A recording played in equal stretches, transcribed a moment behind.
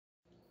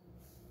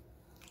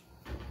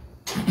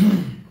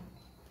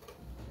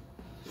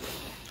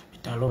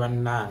Bitalo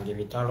bannange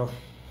bitalo.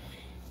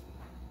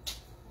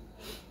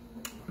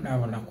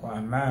 Nabona kwa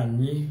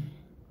amaanyi.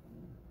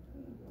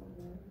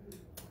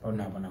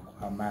 Onabona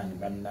kwa amaanyi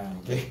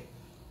bannange.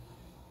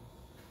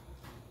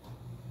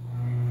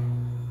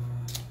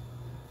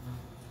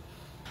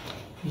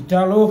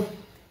 Bitalo.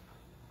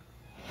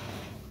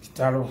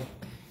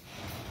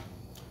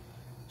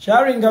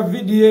 Sharing a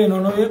video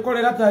no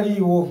yekolera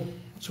taliwo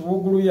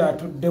Chiwugulu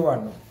yatudde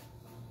wano.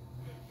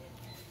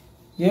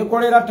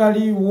 Yekolera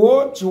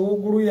taliwo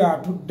Chiwugulu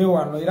yatudde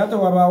wano era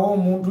tewabaawo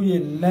omuntu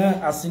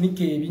yenna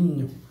asinika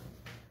ebinnyo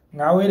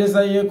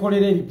ng'aweereza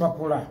yekolera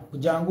ebipapula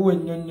kujangu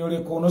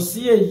wennyonnyoleko ono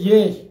si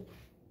ye.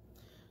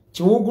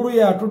 Chiwugulu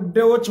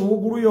yatuddewo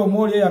Chiwugulu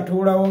y'omwoli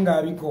yatuulawo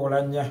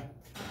ng'abikoolanya.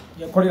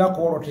 Yekolera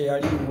koolo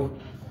teyaliwo.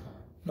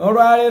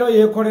 N'olwaleero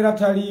yekolera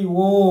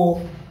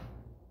taliwo.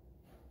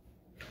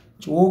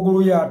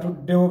 Chiwugulu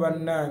yatuddewo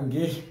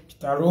bannange.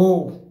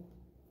 Kitalo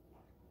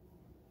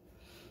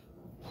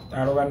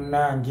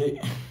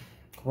bannange.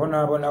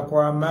 Kubonaabona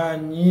kwa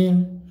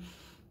maanyi.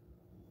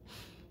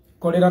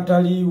 Kolera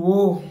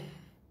taliwo.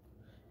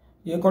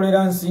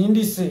 Yekolera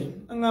nsindise.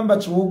 Ngamba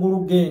Chiwugulu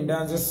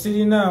genda nze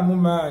sirinaamu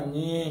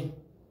maanyi.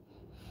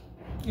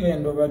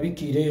 Gendo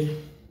babikire.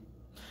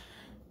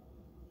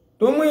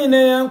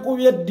 Tumwine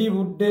yankubye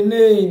eddibu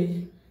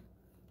ddene.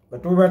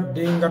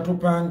 Batubadde nga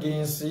tupanga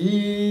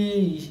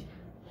ensi.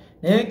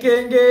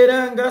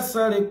 Nekengera nga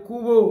sale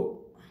ekkubo.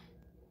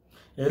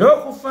 Era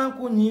okufa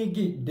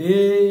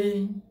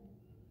nkunyigidde.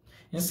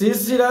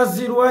 Ensiisira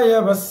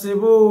zirwaya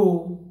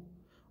basebo.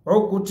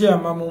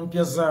 Okutyama mu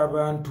mpya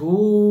z'abantu.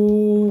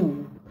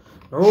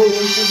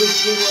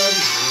 Olw'okubekerwa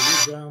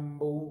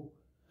ebigambo.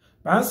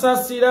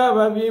 Bansasira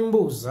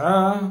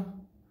ababimbuuza.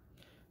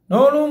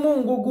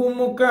 N'olumungu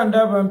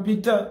gumukanda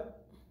bampita.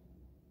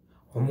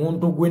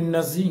 Omuntu gwe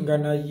nazinga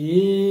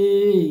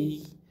naye.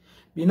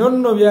 Bino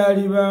nno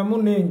byali baamu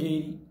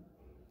n'engeri.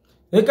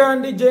 Leka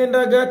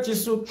ndigendaga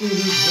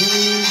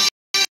kisukirivu.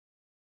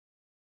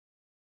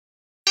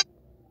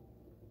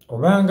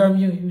 Obanga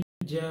myoyo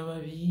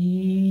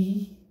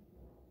gy'ababi.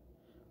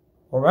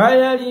 Oba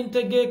yali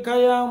ntegeeka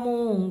ya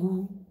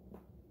Mungu.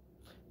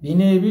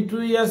 Bino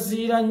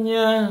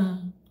ebituyaziranya.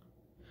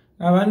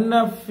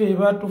 Abannaffe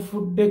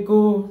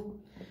batufuddeko.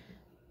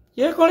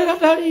 Yekolera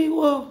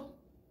taliwo.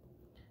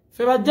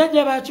 Ffe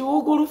bajjajja ba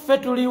Chiwugulu ffe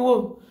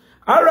tuliwo.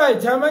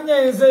 Alright, amanya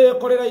enze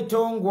yekolera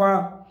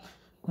itongwa.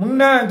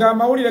 Munnanga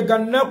amawulire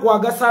gannaku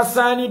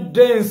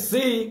agasaasaanidde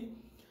ensi.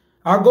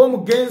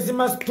 Ag'omugenzi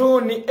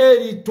Masituni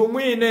Elly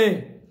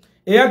Tumwine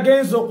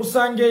eyagenze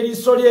okusanga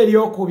eriiso lye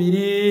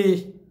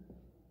eryokubiri.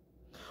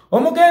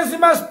 Omugenzi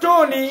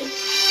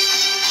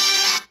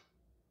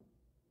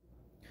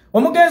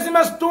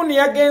Masituni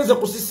yagenze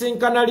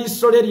kusisinkana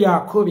liiso lye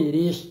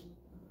lyakubiri.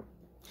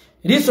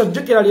 Liiso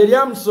jjukira lye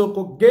lyamusooka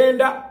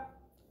okugenda.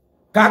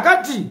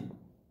 Kakati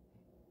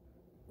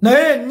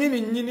naye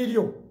nnyini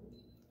lyo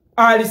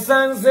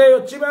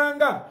alisanzeeyo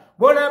kibanga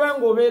bw'olaba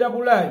ng'obeera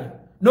Bulaaya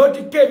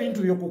n'otikka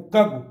ebintu byo ku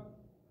kkago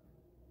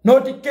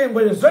n'otikka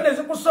engoye zo ne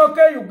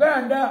zikusooka e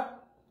Uganda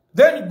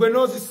then gwe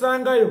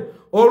n'ozisangayo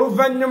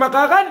oluvannyuma.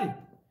 Kakati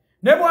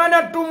ne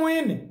bwana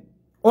Tumwine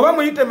oba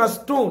muyite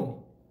Masituni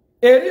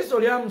eriiso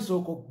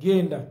lyamusooka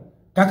okugenda.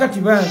 Kakati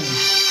bangi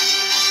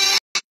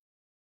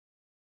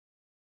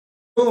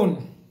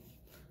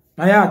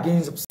naye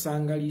agenze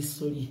kusanga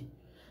liiso lye.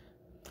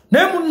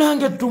 Ne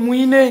munnange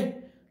Tumwine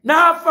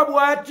n'afa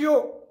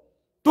bw'atyo.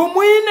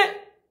 Tumwine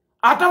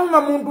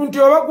atamuma muntu nti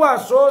oba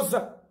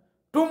gwasooza.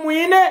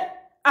 Tumwine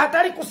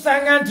atali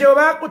kusanga nti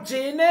oba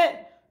akukiine.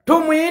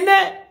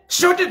 Tumwine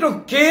shuti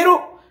tukiru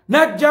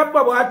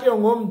n'ajjabba bw'atyo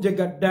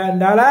ng'omujega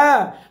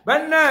ddandala.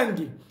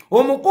 Bannange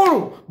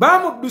omukulu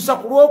baamuddusa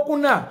ku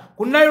Lwokuna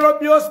ku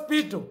Nairobi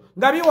Hospital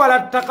nga biwala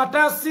ttaka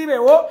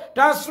taasulewo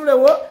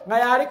nga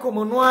yali ku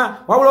munwa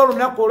wabula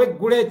olunaku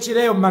olw'eggulu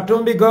ekireeyo mu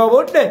matumbi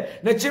g'obudde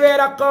ne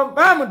kibeera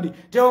compound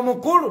ti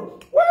omukulu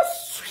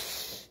weswi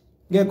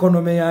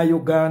ng'ekonome ya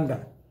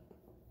Uganda.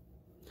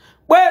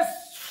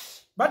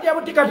 Batya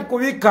butikati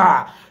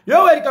kubika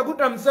Yoweri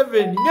Kaguta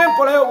Museveni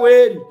ng'enkolayo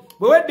bweri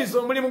bwe weddisa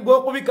omulimu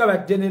gw'okubika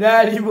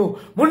bajenerali bo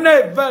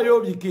munnaye vaayo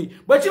obiki.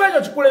 Bwe kiba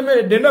kyo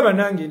kikulemeredde ndaba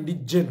nange ndi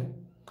jeno.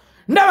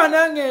 Ndaba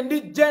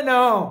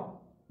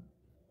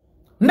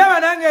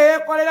nange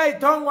yekolera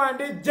itongwa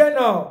ndi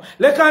jeno.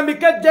 Leka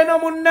mbike jeno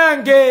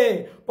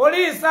munnange.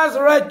 Police has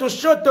right to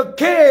shoot to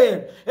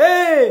kill.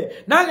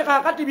 Nange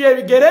kakati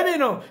byebigere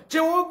bino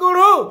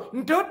Chiwugulu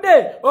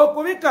ntudde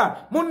okubika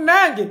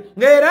munnange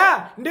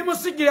ng'era ndi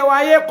musigire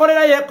wa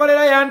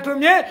yekolera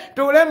yantumye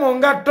tuule mu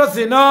ngatto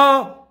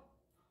zino.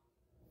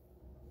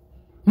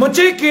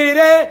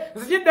 Muchikire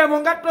zijidde mu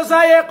ngatto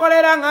za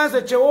yekolera nga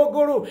nze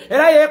Chiwugulu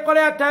era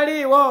yekolera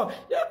taliwo.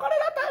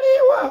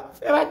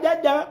 Ffe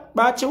bajjajja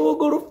ba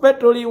Chiwugulu ffe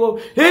tuliwo.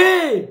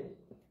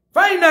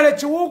 Finally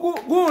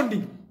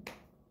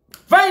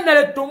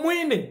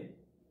Tumwine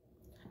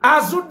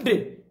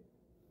azudde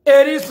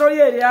eriiso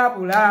lye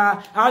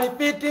eryabula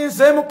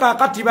alipitinzeemu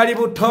kakati bali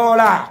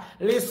butoola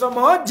liiso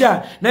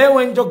moja naye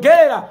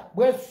wenjogerera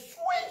bwe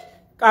swi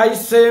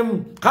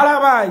kaisemu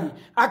kalabayi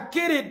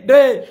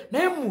akiridde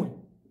nemwe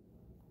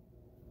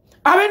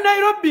abe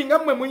Nairobi nga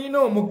mmwe muyina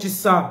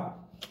omukisa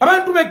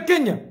abantu be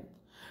Kenya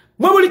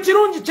mwe buli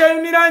kirungi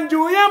kyeyunira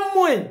nju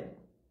yammwe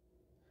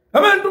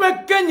abantu be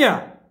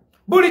Kenya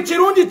buli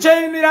kirungi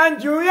kyeyunira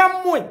nju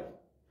yammwe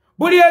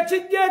buli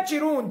ekijja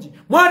ekirungi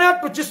mwana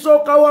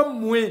tukisooka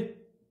wammwe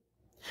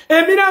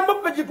emirambo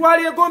ffe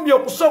gitwali egombye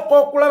okusooka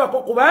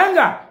okulabako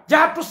kubanga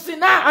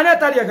gyatusina ani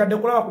atali yagadde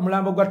kulaba ku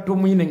mulambo gwa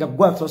Tumwine nga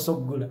gwasoose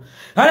oggula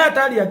ani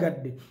atali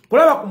yagadde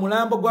kulaba ku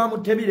mulambo gwa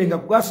Mutebire nga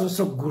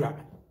gwasoose oggula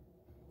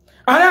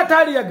ani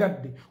atali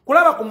yagadde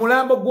kulaba ku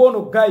mulambo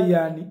gw'ono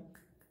Gayani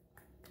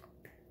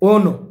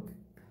ono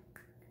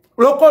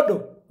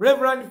Lokodo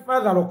Reverend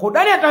Father Lokodo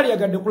ani atali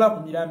yagadde kulaba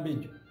ku mirambo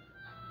egyo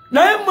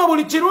naye mmwe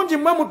buli kirungi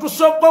mmwe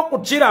mutusooka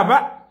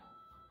okukiraba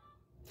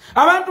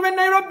abantu be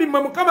Nairobi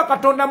mmwe Mukama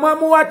Katonda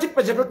mwamuwa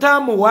kiffe kye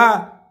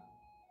tutaamuwa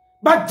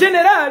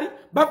bajenerali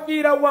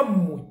bafiira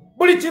wammwe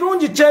buli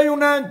kirungi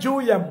kyeyuna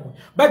nju yammwe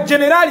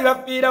bajenerali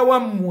bafiira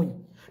wammwe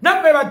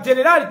naffe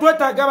bajenerali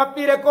twetaaga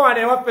bafiireko wano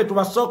ewaffe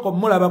tubasooka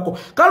omulabako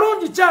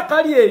kalungi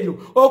kyakali eyo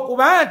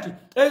okuba nti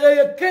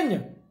Kenya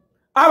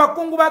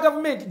abakungu ba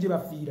gavumenti gye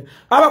bafiira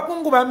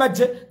abakungu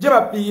b'amagye gye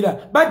bafiira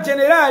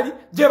bajenerali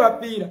gye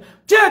bafiira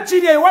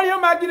kyekiri eyo waliyo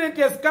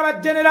magirenti esika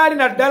bajenerali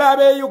naddala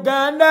ab'e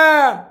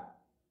Uganda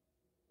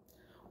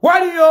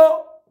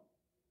waliyo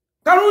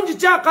kalungi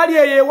kyakali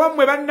eyo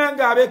ewammwe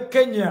bannanga ab'e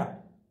Kenya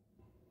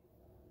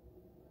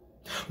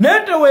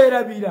naye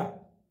teweerabira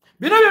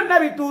bino byonna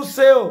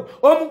bituuseewo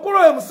omukulu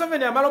oyo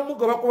Museveni amala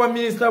omugoba kuba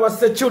minisita wa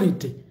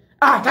security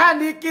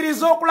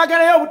atandiikiriza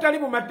okulaganayo obutali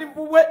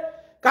bumativu bwe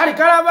kali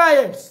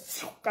kalabaye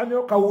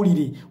kanyo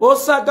kawulire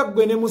osaaga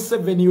gwe ne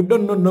Museveni you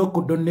don't know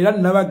kudonera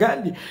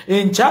nabagandi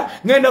encha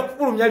ngenda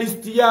kufulumya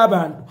listi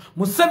y'abantu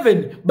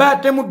Museveni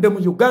batemudde mu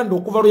Uganda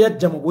okuva lwe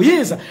yajja mu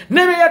buyinza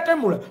nebe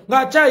yatemula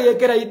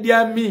ng'akyayekera Idi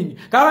Amin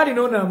kabali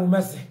nona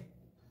mumaze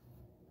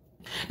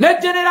ne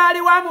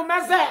generali wa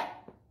mumaze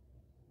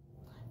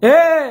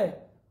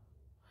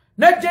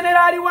ne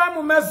generali wa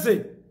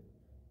mumaze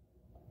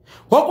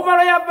okuva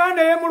lwe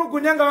yavanda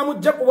yemulugunya nga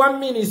bamujja ku bwa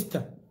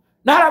minisita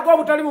nalaga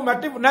obutali mu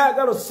mativu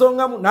n'ayagala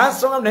osongamu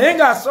n'asongamu naye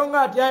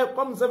ng'asonga ati ayo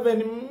kwa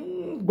Museveni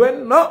gwe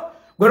nno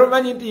gwe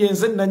lomanyi nti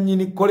yenze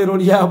nannyini kkolero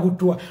lya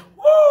butwa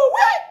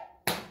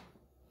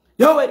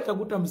Yoweri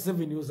Kaguta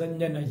Museveni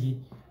ozannya naye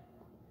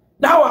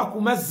naawe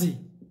akumaze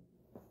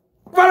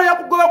kuva lwe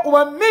yakugoba ku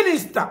bwa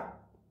minisita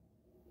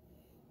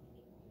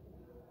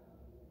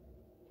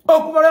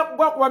okuva lwe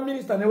yakugwa ku bwa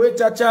minisita ne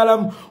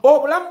weekyakyalamu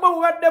obulamu bwe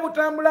bubadde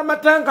butambula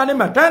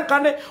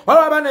matankane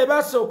waliwo abaana be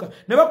basooka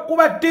ne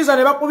bakubatiza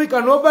ne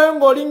bakubika n'ovaayo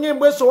ng'olinga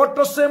embweso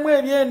wottoseemu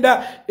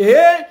ebyenda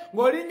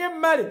ng'olinga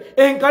emmale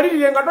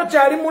enkalirire nga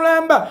tokyali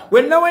mulamba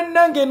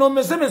wenna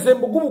ng'enoomezemeze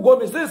embugubugu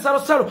omeze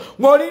ensalosalo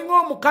ng'olinga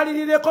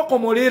omukalirireko ku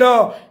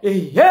muliro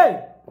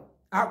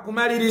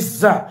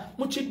akumaliriza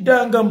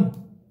mukiddangamu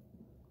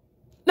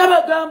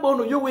nabagamba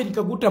ono Yoweri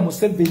Kaguta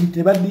Museveni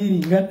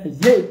tebadiiringa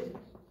naye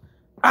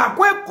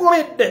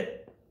akwekubidde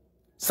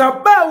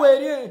sabbaawo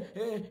eri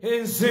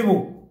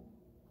enzibu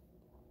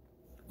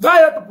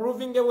vaayo to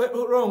proving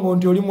wrong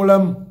nti oli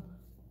mulamu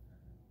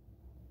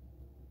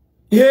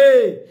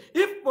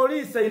if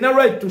police ina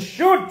right to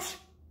shoot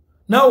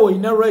now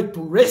ina right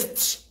to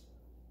rest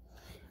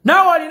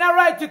now ina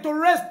right to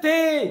rest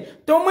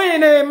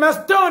Tumwine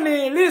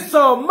Mastoni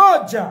Liso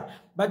moja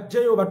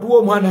bajjayo batuwa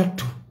omwana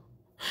tu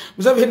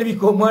Museveni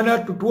biko omwana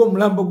tu tuwa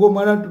omulambo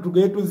gw'omwana tu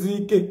tugeye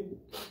tuziike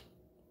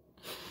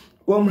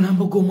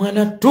omulambo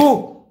gw'omwana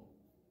tu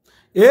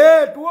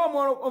tuwa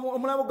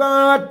omulambo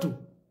gw'omwana tu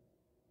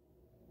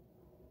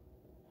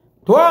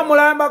tuwa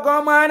omulambo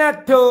gw'omwana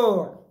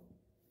tu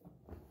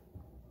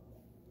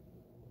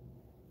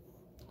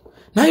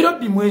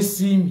Nairobi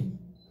mwesiimi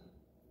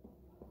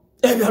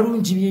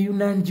ebyalungi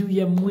byeyuna nju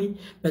yammwe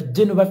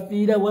bajjeno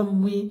bafiira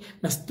wammwe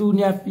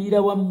Nasituni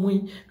afiira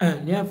wammwe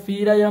ani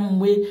afiira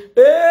yammwe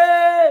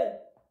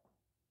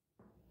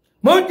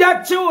mujja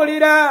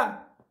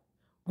kiwulira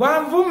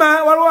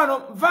Wanvuma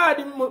walwano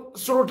mvaadi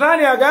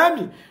sultani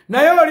agambye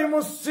naye oli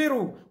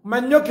musiru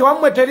manyoke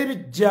wammwe teri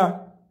bijja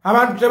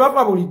abantu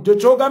tebafa bulijjo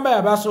kyogamba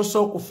yabasoose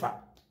okufa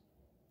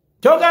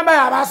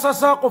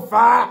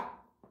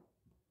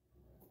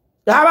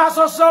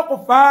yabasoose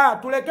okufa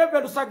tuleke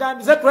ffe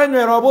tusagambize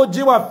twenywera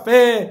obuugi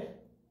bwaffe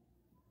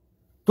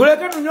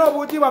tuleke tunywe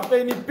obuugi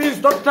bwaffe in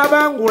peace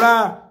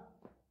totutabangula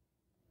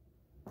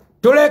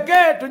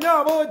tuleke tunywe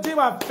obuugi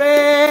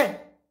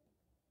bwaffe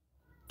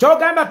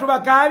kyogamba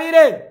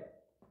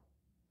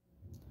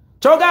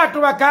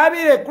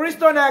tubakabire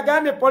Kristo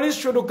n'agambye police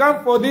should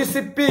come for this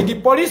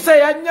pig police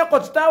yannyeko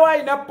kitaawe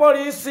alina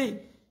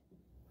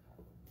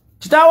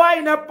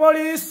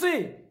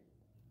police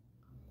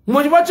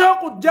mu kibo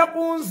ky'okujja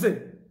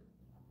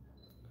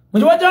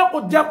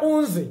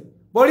ku nze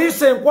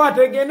police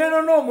enkwata egende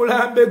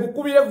n'omulambe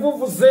gukubire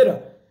vuvuzera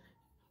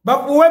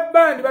bafuwe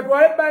ebbandi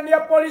batwale ebbandi ya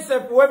police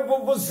efuwe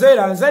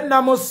vuvuzera nze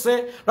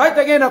namusse lwaki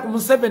tegenda ku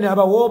Museveni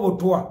abawa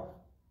obutwa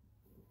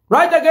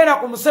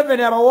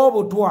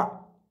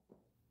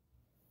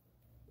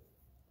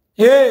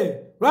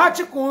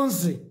lwaki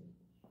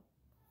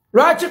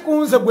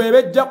kunze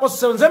gwebejjako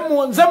sse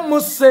nze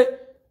musse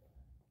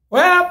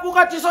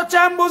oyafuuka kiso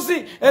kya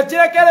mbuzi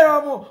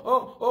ekirekerera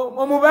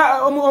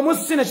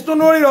omussi ne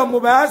kitunuulira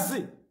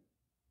omubaazi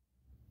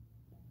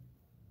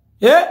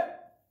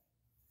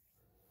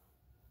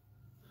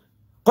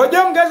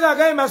kojja omugezi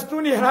agaye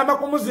masituni eramba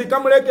kumuziika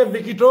muleke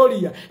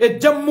Victoria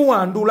ejja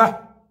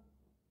muwandula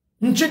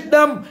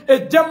nkiddamu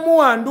ejja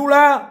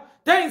muwandula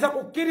tayinza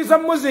kukkiriza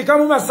muziika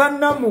mu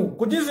masannamu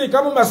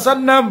kugiziika mu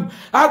masannamu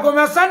ago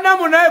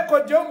masannamu naye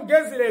kojja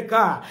omugezi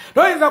leka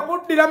toyinza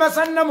kuddira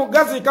masannamu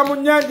gaziika mu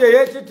nnyanja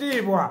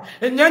ey'ekitiibwa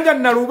ennyanja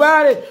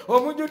nalubaale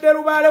omujjudde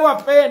lubaale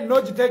waffe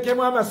enno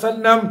giteekemu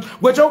amasannamu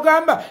gwe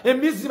kyogamba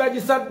embizzi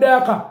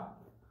bagisaddaaka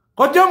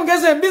kojja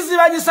omugezi embizzi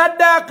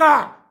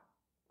bagisaddaaka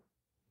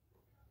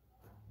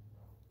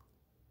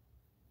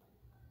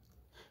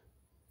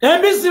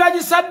embizzi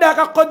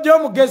bagisaddaaka kojja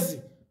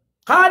omugezi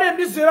kale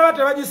embizzi baba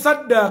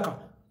tebagisaddaaka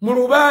mu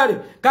lubaale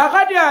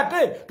kakati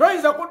ate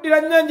toyinza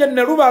kuddira nnyanja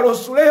nelubaale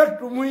osuleyo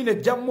Tumwine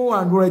ejja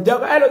muwandula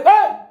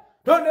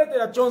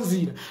tondeetera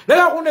kyonziira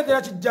leka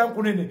kundeetera kijja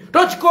nkunene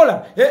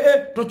tokikola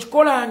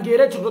tokikola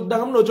ng'era ekyo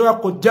toddangamu n'okyoya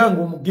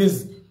kojjanga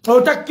omugezi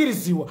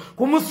otakkirizibwa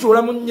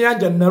kumusuula mu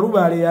nnyanja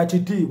nalubaale ya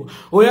kitiibwa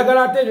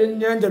oyagala ate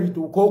ebyennyanja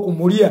bituuke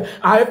okumulya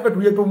ayeffe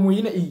tulye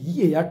Tumwine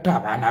eyatta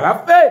abaana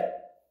baffe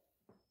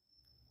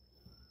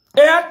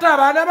eyatta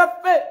abaana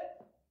baffe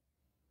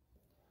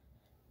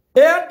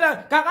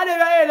kakale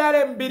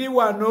baerare mbiri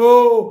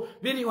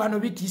wano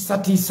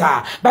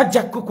bitiisa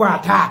bajja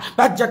kukwata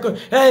bajja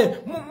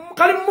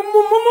kale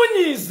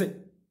mumunyize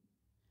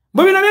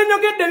mu bino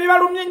byennyogedde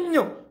bibalumye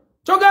nnyo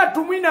kyogaa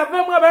Tumwine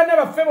aveemu abaana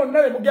baffe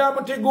bonna be mugenda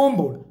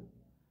mutigumbula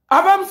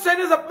abamu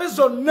sente zaffe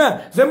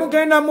zonna ze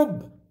mugenda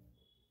mubba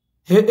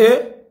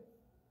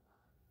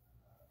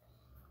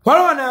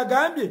waliwo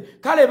agambye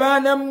kale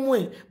baana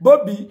mmwe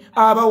Bobi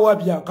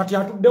abawabya kati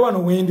atudde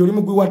wano wendi oli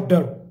mugwi wa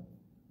ddalo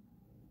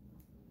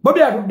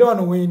Bobi atudde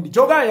wano wendi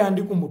kyogaa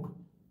yandi ku mutwe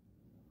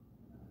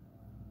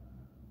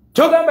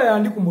kyogamba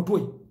yandi ku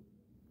mutwe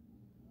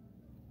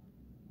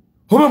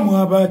oba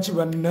mwabaki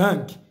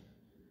bannange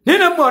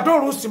nina mmwe ate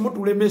oluusi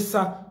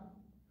mutulemesa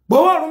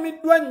bw'oba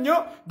olumiddwa nnyo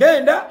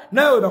genda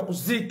naawe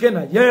bakuziike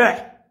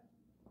naye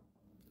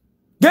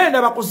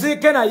genda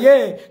bakuziike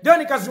naye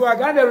John kazi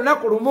wagambye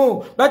lunaku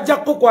lumu bajja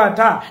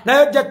kukwata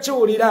naye ojja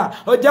kiwulira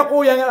ojja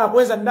kuwuyangala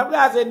kweza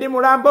ndabwaze ndi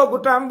mulambo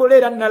ogutambula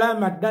era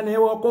nalama dda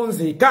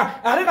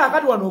newokunziika ate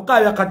kakati wano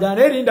okaabya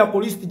kajana erinda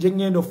ku lisiti gye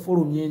ŋŋenda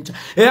okufulumya enkya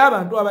era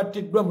abantu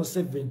abattiddwa mu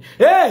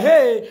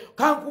 7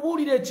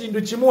 kankubuulira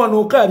ekintu kimu wano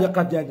okaabya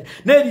kajanja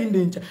nerinda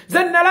enkya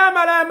ze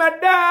nalamalama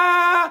dda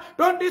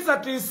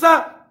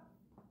tontiisatiisa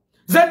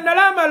ze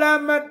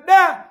nalamalama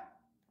dda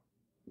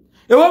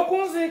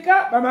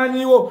ewokunziika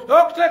bamanyiwo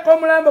ewokuteeka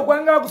omulambo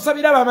gwanga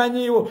bagusabira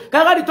bamanyiwo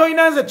kakati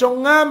toyina nze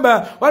kyoŋŋamba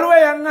waliwo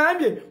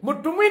eyaŋŋambye mu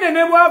Tumwine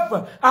ne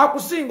bwafa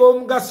akusinga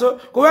omugaso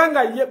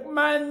kubanga ye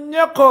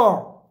manyoko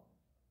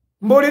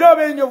mbuulira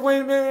oba enjovu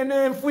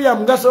n'enfu ya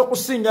mugaso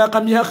okusinga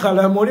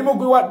akamyakalamu oli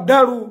mugwi wa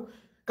ddalu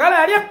kale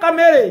ali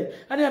akamere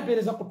ani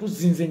ampeereza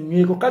kutuzinze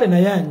nyweko kale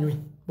naye anywe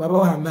bw'aba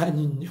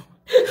w'amaanyi nnyo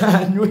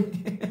anywe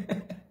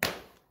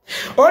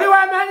oli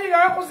w'amaanyi nga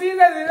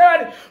bakuzinze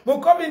zirali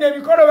mukobina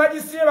emikono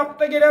bagisiye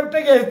bakutegerera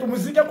butegeere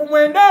tumuzike ku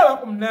 9 oba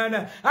ku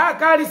 8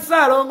 akaali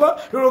Ssaalongo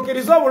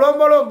tulukirize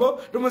obulombolombo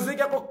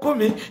tumuzike ku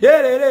 10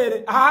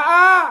 yereerere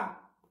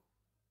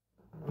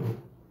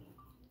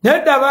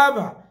nedda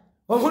baaba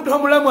omuntu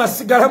omulamu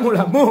asigala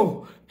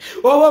mulamu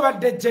oba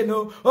obadde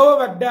jeno oba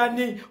obadde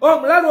ani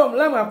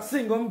omulamu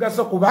akusinga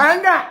omugaso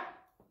kubanga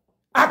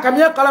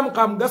akamyakalamu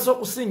ka mugaso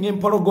okusinga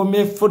empologoma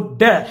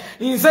efudde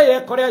nze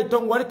Yekolela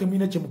itongwale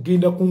temwine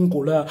kyemugenda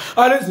kunkola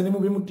alenze ne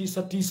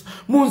mubimutiisatiisa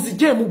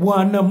munzijeemu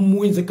bwana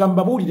mmwe nze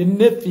kambabuulire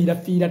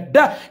nefiirafiira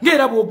dda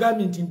ng'era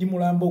bw'ogambye nti ndi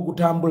mulambo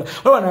ogutambula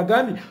olwa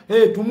nagambye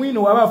Tumwine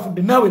waba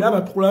afudde naawe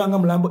naaba tukulabanga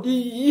mulambo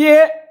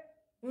iye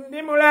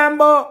ndi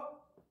mulambo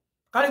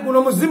kale guno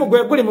omuzimu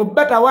gwe guli mu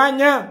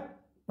batawaanya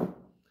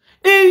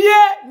iye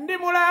ndi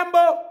mulambo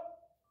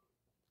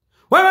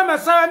waba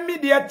masaba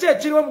media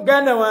kyekiriwo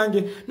muganda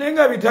wange naye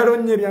nga bitalo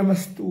nnyo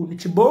ebyamasituuni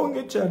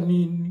kibonge kya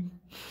nini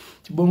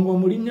kibongo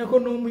omulinnyako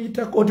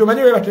n'omuyitako oti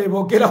omanyi we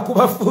bateeboogera ku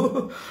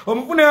bafu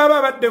omufu ne waba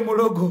abadde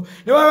mulogo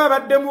ne waba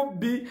abadde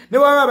mubbi ne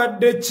waba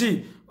abadde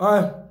ki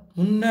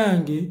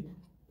munnange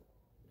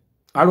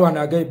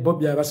alwana agaye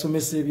Bobi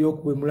abasomesa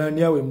ebyokuwemula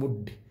ani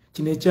awemudde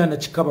kino ekyana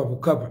kikaba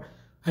bukaba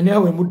ani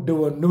awemudde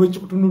wano ne bwe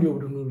kikutunulya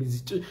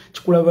obutunuulizi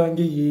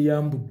kikulabanga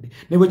yeeyambudde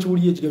ne bwe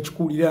kiwulira ekiga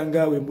kikuwulira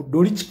nga awemudde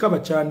oli kikaba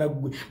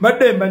kyanaggwe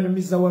mbadde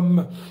mbanyumiza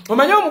wamma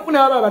omanyi omufu ne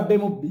waba abadde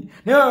mubbi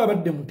ne waba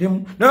abadde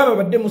mutemu ne waba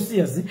abadde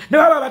musiyazi ne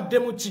waba abadde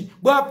muki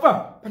bw'afa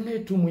banaye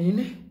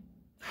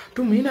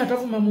Tumwine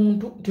atavuma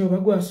muntu nti oba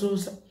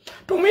gwasoosa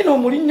Tumwine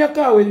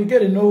omulinnyako awo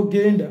ebigere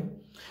n'ogenda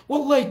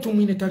wallahi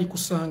tumwine tali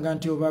kusanga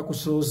nti oba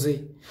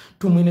kusoze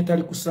tumwine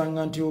tali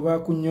kusanga nti oba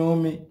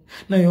kunyome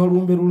naye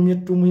olumbe lulumye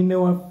tumwine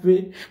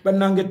waffe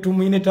bannange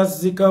tumwine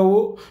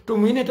tazikawo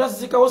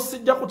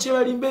sijja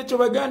kukibalimba ekyo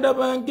baganda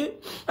bange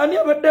ani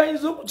abadde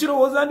ayinza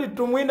okukirowooza nti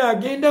tumwine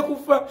agenda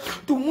kufa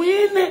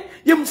tumwine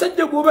ye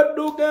musajja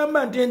gw'obadde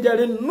ogamba nti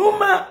enjala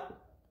ennuma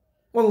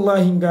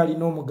wallahi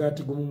ng'alina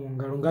omugaati gumu mu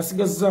ngalo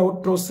ng'asigazzaawo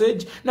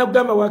tossage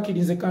nagamba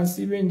wakirinze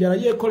kansiiba enjala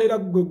yeekolera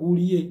gwe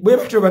guliye bwe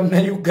batyo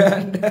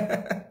bannayuganda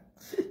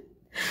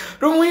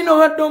tumwine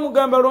obadde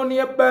omugamba looni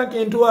ya banka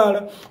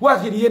entwala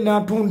wakiriye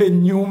n'atunda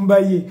ennyumba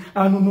ye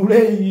anunule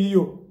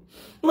eyiyo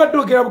obadde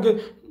ogera buge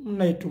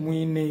naye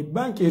tumwine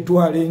banka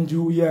etwala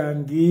enju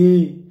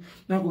yange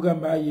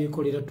nakugamba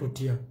yeekolera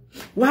tutya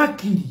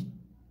wakiri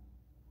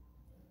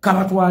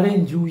kabatwala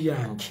enju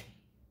yange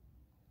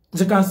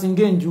nze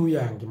kansinga enju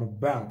yange mu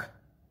banka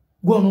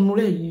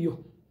gwonunule eyiyo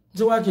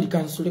nze wakiri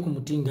kansule ku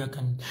mutinga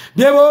akani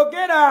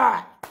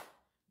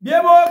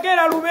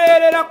byeboogera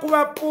lubeerera ku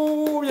bafu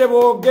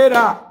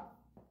byeboogera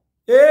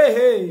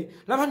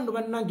laba nno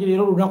bannange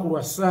leero olunaku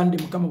lwa sande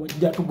mukama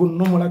bwajja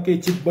tugunnumulako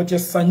ekibbo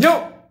ky'essanyu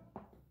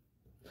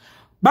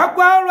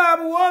baggwawo lwa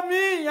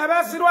buwoomi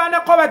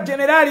abasirwanako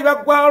bajeneraali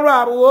baggwawo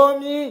lwa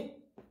buwoomi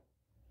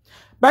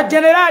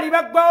bajeneraali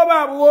baggwawo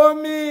ba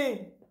buwoomi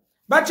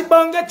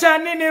bakibonge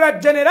kyanini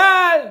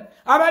bajeneraali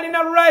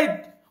abalina right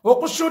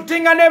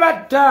okushutinga ne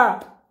batta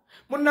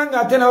munnange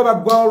ate nabo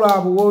baggwawo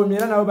lwa buwoomi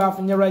era nabo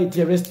bafunye right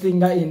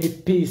restinga in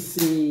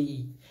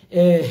peace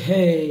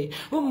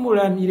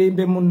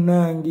umulamire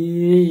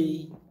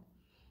munnange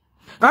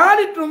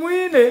ali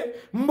tumwine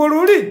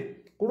mbululi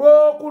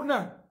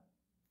kulwokuna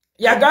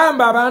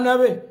yagamba abaana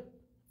be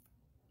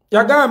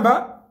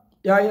yagamba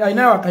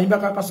ayinawo akayimba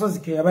kakasozi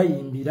ke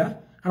yabayimbira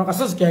ano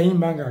kasozi ke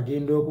yayimba nga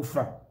agenda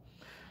okufa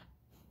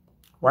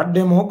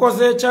wadde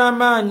mukoze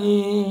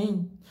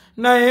ekyamaanyi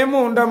naye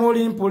munda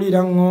muli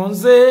mpulira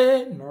ngonze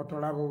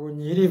n'otolaba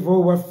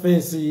obunyirivu bwa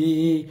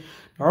feesi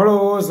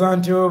nolowooza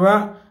nti oba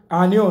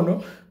ani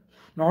ono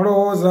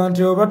nolowooza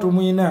nti oba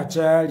tumwine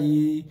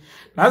akyali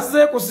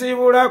nazze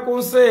kusiibula ku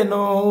nsi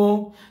eno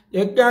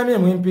yeggambye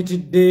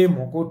mwempitidde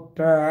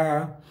mukutta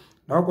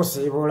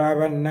n'okusiibula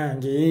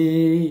bannange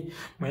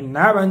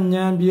mwenna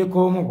abannyambyeko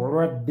mu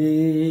bulwadde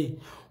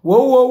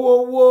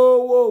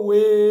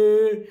wowowowowowe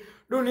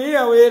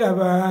duniya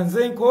weeraba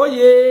nze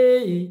nkoye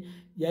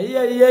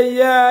yaye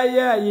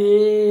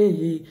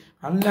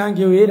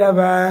bannange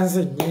weeraba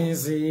nze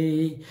nnyeze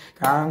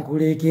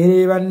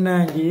kankulekere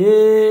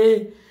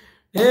bannange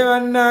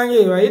bannange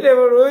bayite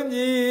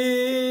bulungi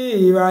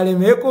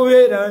baleme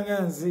kubeera nga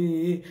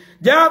nze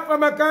jafa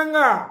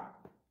makanga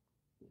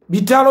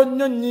bitalo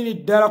nnyo nnyini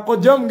ddala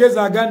kojja omugezi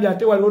agambye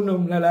ate waliwo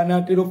n'omulala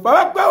anaatera okufa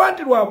baggwawo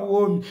nti lwa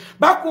buwoomi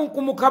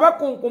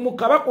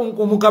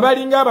bakunkumuka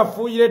balinga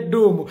abafuuyira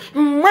edduumu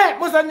mmwe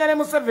muzannya ne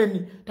Museveni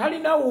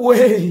talina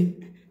we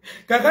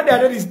kakadde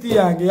ate lisiti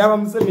yange yaba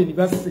Museveni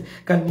basse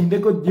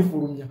kanindeko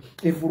gifulumya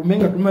efulume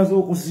nga tumaze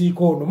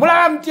okuziika ono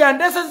mulaba mutya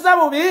ndesezza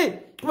bubi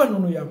kuba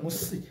nono ya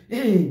musi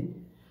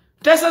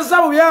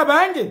tesezza bubi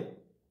abange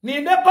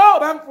nindeko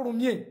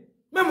banfulumye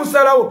me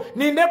musalawo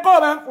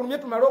nindeko banfulumye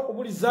tumale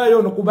okubulizaayo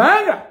ono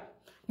kubanga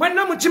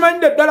mwenna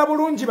mukimanyidde ddala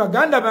bulungi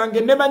baganda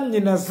bange ne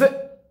bannyinaze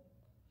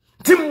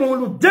ti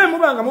muludde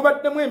mubanga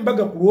mubaddemu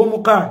embaga ku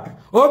lw'omukaaga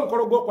oba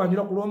omukolo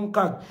gw'okwanjula ku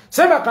lw'omukaaga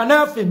Semaka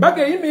naafe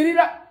embaga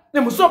eyimirira ne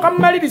musooka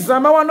mumaliriza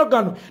amawano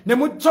gano ne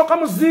musooka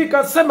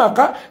muziika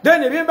Semaka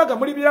then ebyembaga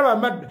muli biraba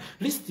amadda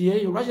lisiti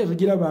eyo lwaki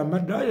tugiraba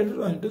amadda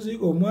lwaki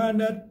tuziika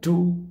omwana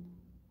ttu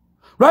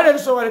lwaki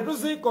tusobola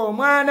tuziika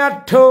omwana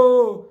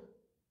ttu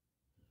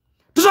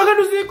tusooke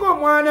tuziika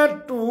omwana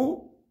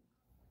ttu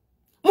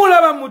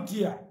mulaba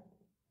mutya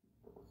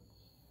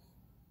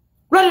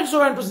lwaki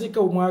tusobola tuziika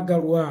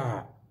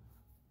omwagalwa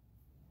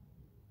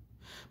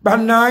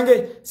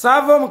bannange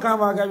saava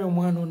omukama agabye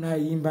omwana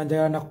onayimba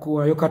njagala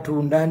nakuwayo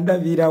Katonda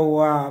ndabira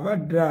wa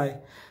baddayi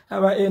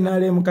aba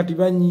NRM kati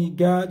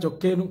banyiiga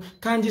kyokka eno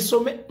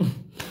kangisome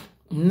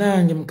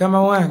nange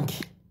mukama wange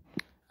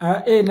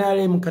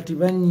NRM kati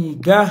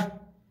banyiiga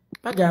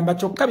bagamba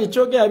kyokka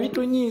byekyogera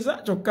bitunyiiza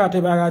kyokka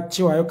ate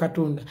bagakiwayo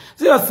Katonda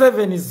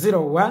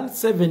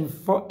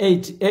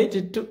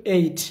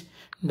 0701748828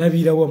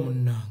 ndabira wa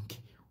munnange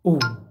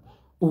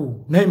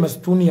naye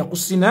masituuni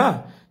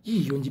yakusina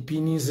yiyo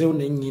njipinizeewo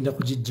neŋŋenda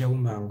kugijjawo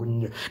mangu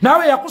nnyo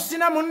naawe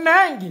yakusina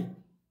munnange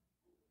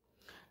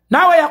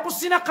naawe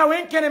yakusina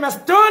kawenkene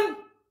masitoni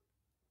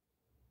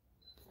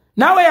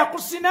naawe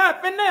yakusina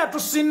fenna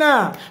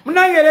yatusina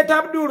munnange leeta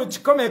Abdul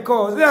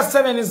kikomeko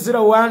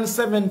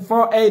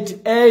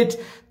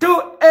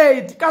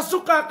 0701748828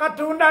 kasuka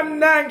Katonda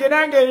munnange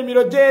nange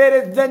emimiro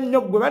gyererezza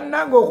nnyo gwe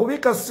bannange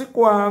okubika si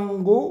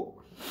kwangu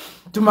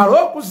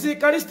tumala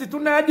okuziika lisiti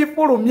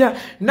tunagifulumya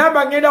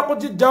namba ngenda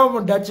kugijjawo mu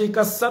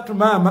ddakiika 3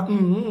 maama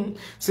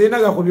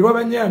seenaga kubirwa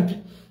banyampi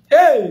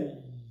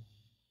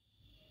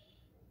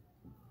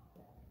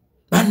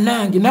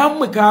bannange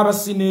nammwe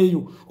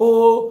kaabasineeyo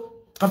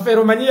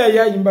kafeero manyi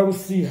yayayimba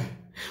Lusiya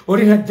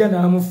oli najja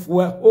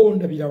n'amufuwa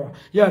ndabirawa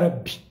ya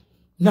rabbi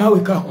nawe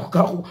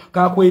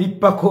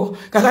kakwerippako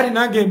kakati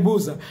nange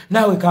mbuuza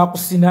nawe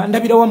kakusina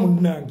ndabira wa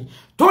munnange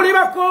tuli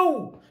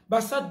bako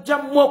basajja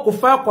mmwe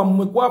okufa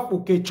kwammwe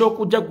kwafuuka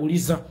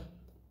ekyokujaguliza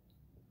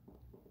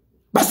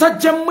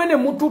basajja mmwe ne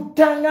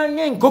mututtanga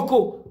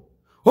ng'enkoko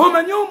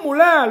omanyi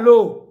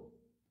omulaalo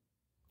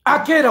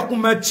akeera ku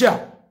makya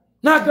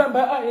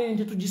n'agamba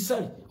ente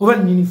tugisale oba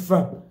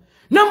nninifa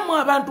nammwe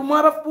abantu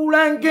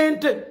mwabafuula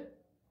ng'ente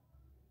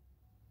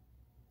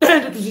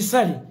ente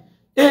tuzisale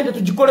ente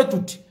tugikole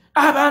tuti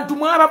abantu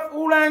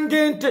mwabafuula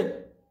ng'ente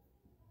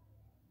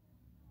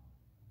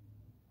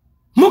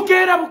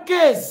mukeera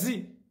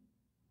bukeezi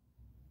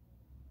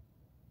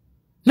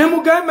ne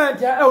mugamba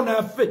nti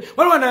onaffe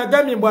waliwo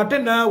naagambye mbw ate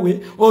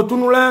naawe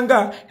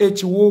otunulanga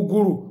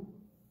ekiwuugulu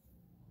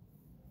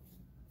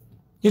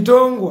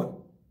Itongwa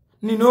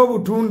nina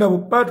obutunda bu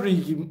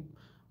Patrick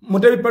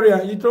Mutebi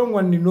Patrick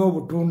Itongwa nina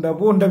obutunda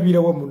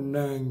bondabira wa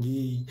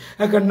munnangi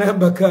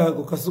akanamba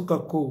kako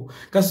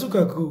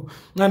kasukako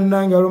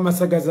nannanga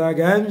alomasagaza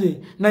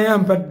agambye naye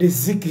ampadde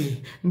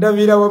zike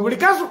ndabira wa buli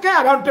kasuke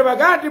abantu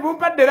tebagandi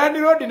bumpadde Land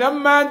Road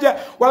nammanja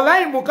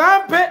wallahi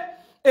mukampe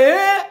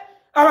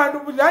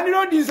abantu Land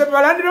Road nze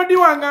Land Road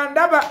wanga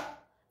ndaba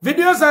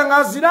video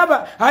zanga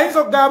ziraba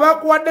aizo gaba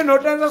kuwadde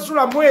notanza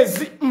sula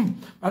mwezi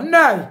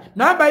Anai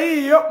namba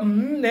hiyo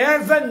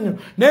neyanza nnyo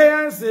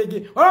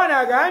neyansege ona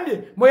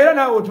agambye mwera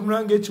nawe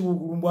otunulanga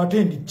ekiwugulu mbw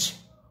ate ndiki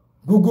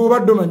gugu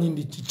obadde omanyi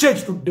ndiki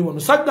kyekitudde wano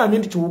sagambye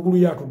nti kiwugulu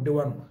yatudde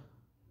wano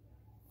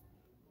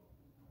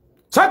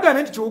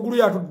sagambye nti kiwugulu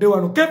yatudde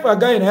wano kepa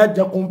agaye naye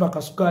ajja kumpa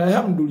kasukaali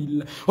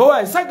alhamdulillah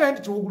owaye sagambye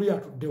nti kiwugulu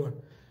yatudde wano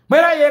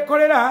mwera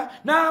yekolera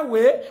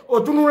nawe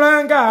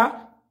otunulanga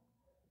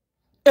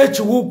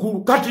ekiwugulu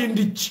kati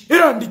ndiki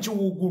era ndi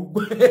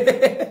kiwugulu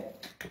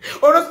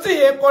ono si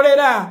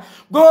yekolera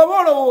goba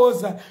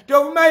olowooza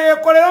tyovuma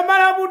yekolera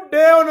mala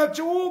budde ono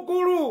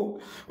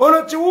kiwugulu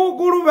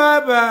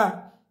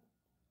baba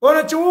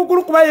ono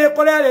kiwugulu kuba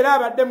yekolera leero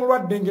abadde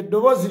mulwadde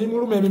ng'eddoboozi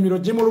limuluma emimiro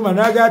gimuluma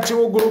naga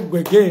kiwugulu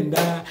gwe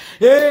genda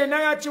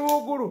naga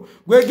kiwugulu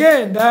gwe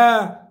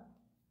genda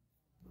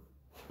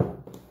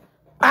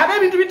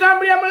ab'ebintu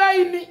bitambulira mu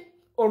layini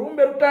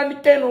olumbe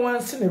lutandika eno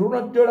wansi ne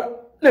lunojjola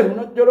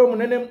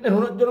omunene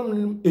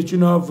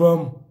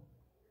ekinaavaamu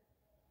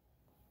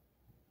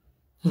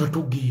nga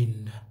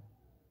tugenda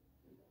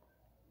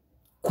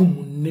ku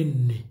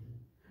munene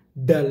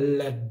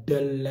ddala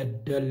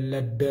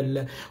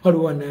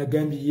waliwo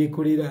anaagambye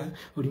yekolera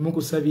olimu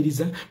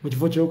kusabiriza mu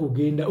kifo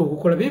ky'okugenda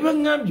okukola bye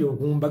baŋŋambye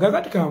okumba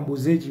kakati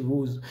kambuuza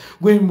ekibuuzo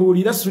gwe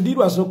mbuulira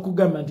sudirwasa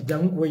okugamba nti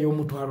jangu kuba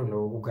y'omutwalo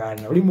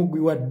n'obugaana oli mugwi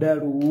wa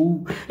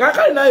ddalu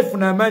kakali nawe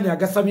funa amaanyi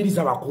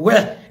agasabiriza bakuwe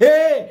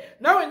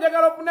nawe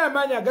njagala ofuna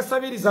amaanyi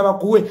agasabiriza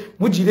bakuwe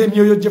mugira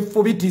emyoyo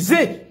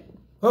gy'effubitize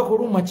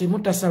okulumwa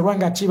kimutasalwa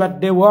nga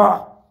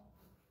kibaddewo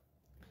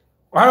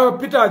waliwo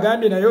Peter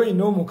agambye naye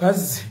olina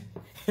omukazi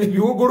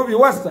ebiwugulu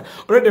biwasa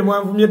olwedde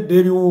mwanvumyedde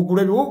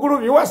ebiwugulu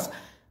biwasa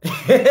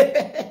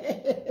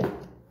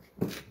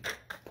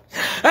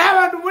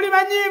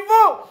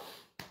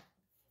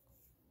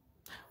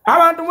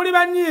abantu muli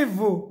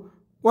banyiivu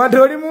wadde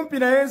oli mumpi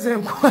naye nze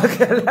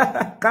nkwagala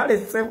kale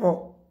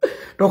ssebo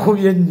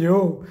tokubye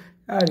nnyo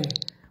ale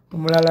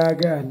omulala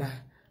agaana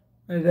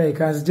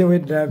kanzijewo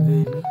eddamba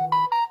eno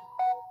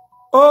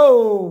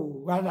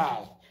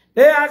walayi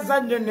neyanza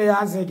nnyo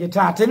neyanzege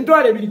taata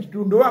emitwalo ebiri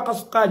kitundu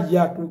owakasukaali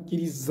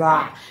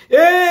yatuukiriza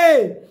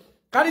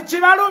kali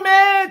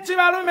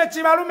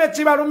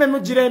kibalume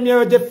mugira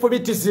emyoyo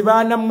gy'effubitizi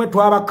baana mmwe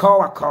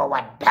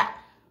twabakoowa dda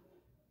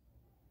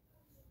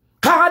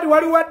kakati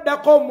waliwo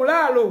addako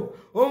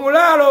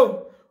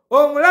omulaalo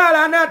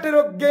anaatera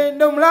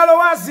okugenda omulaalo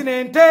waazina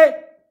ente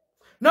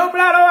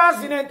n'omulaalo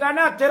waazina ente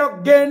anaatera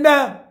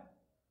okugenda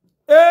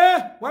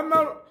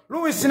wamma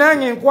Louis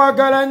nange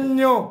nkwagala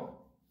nnyo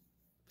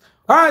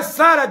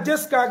Sarah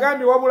Jessica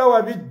agambye wabula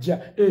wabijja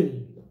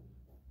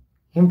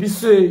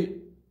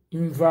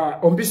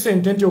ompise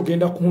ente nti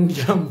ogenda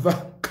kundya nva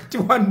kati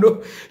wano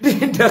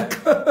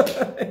lindako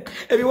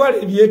ebiwala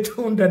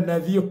ebyetunda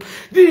nabyo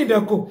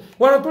lindako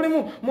wano tuli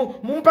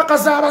mu mpaka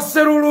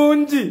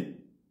z'abasserulungi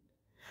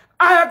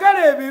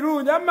ayagala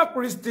ebirungi amma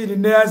Christine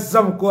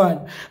neyazza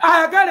mukwano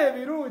ayagala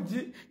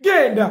ebirungi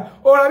genda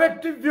olabe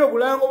TV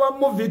obulango bwa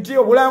movie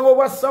obulango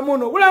bwa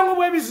samuno obulango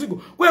bw'ebizigo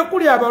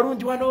kwekuli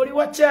abalungi wano oli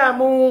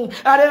wakyamu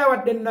alera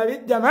wadde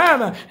nabijja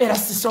maama era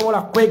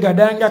sisobola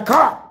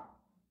kwegadangako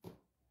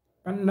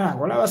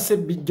bannange olaba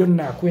sebbijjo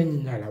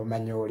nakwennyala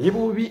omanya oli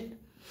bubi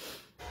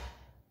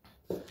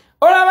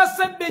olaba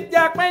sebbijjo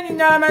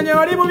akwennyala omanya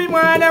oli bubi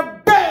mwana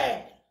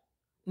gwe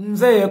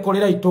nze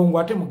yekolera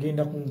Itongwa ate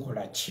mugenda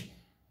kunkola ki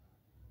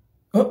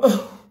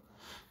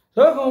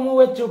Soko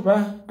muwe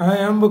chupa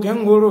ayambuke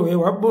enguluwe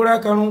wabbula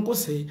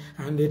kalunkuse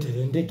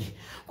andeetere endege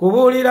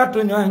kubuulira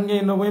tunywange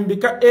eno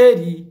bwembika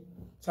eri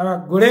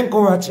sabagule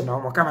enkoba kino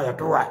Mukama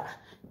yatuwa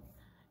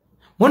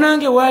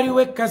munange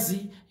waliwo ekkazi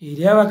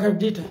eri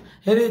abakadita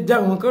erijja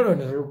omukolo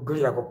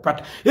nerugulira ku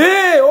ppata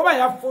oba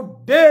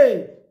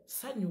yafudde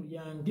sanyu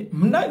lyange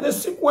munange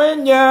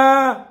sikwenya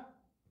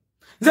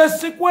nze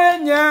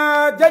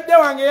sikwenya jjajja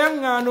wange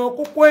yaŋŋaana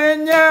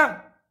okukwenya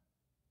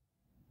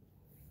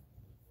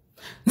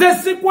nze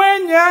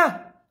sikwenya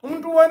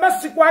omuntu wemba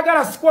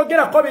sikwagala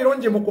sikwogerako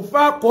birungi mu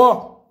kufaako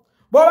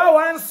bw'oba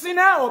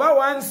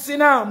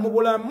wansina mu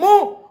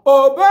bulamu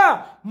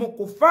oba mu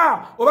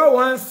kufa oba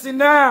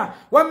wansina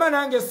wamma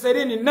nange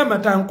Serini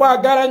Namata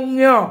nkwagala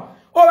nnyo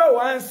oba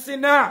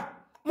wansina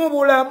mu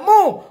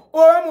bulamu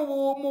oba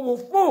mu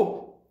bufu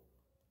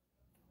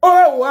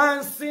oba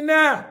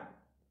wansina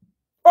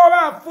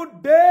oba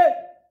afudde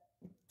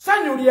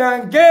sanyu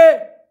lyange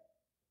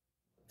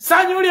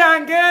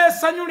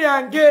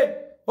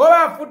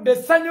oba afudde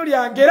sanyu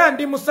lyange era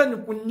ndi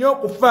musanyufu nnyo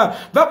okufa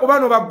baku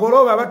bano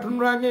bagoloba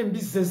batunula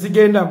ng'embizzi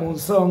ezigenda mu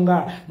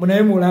nsonga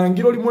munaye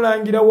mulangira oli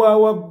mulangira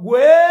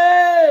wawaggwe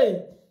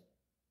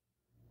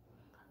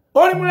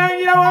oli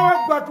mulangira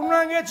wawaggwe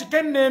atunula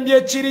ng'ekikennembi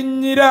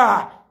ekirinnyira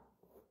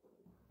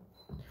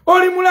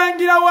oli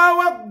mulangira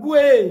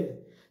wawaggwe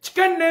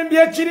kikennembi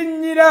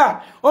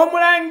ekirinnyira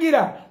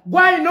omulangira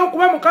gwalina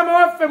okuba mukama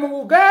waffe mu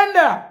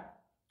Buganda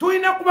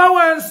tulina kuba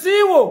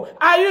wansiiwo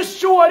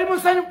ayushu oli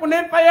musanyufu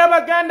n'empa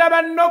y'Abaganda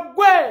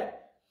bannoggwe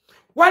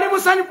wali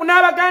musanyufu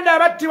n'Abaganda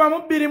abattibwa mu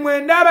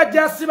 29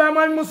 abajaasi ba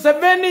Mwami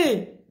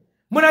Museveni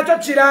munakyo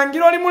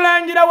kirangira oli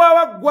mulangira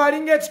wawaggwe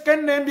alinga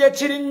ekikennembi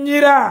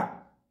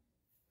ekirinnyira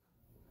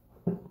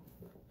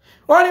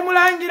oli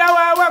mulangira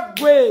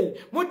wawaggwe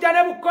mujja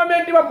ne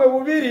bukomendi bwamwe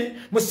bubiri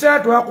museera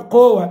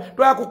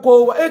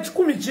twakukoowa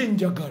ekikumi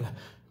kinjagala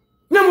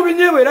ne mu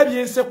binyeebwa era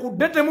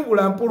byensekudde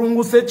temubula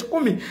mpulungusa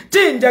ekikumi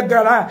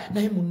kinjagala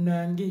naye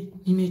munnange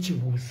nina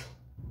ekibuuzo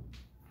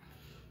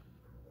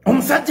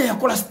omusajja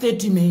yakola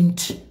statement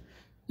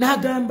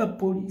n'agamba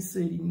poliisi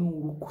erina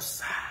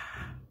olukusa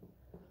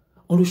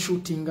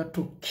olushuutinga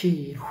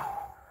Tukeeru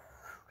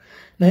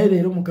naye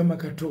leero Mukama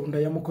Katonda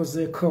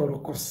yamukozeeko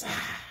olukusa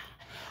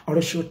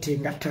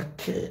olushuutinga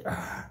Tukeeru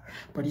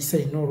poliisi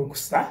erina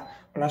olukusa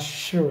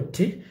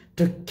olushuuti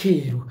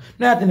Tukeeru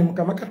naye ate ne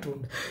Mukama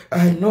Katonda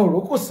alina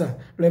olukusa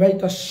lwe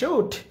bayita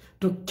shuuti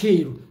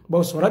Tukeeru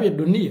bosi olabye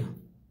Dunia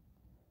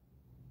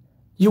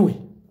iwe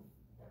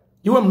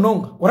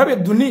Munonga olabye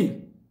Dunia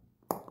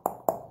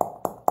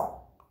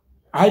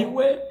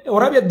aiwe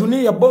olabye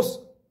Dunia bosi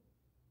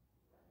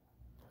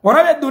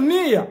olabye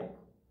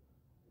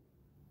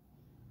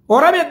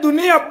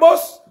Dunia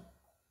bosi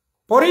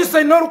poliisi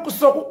erina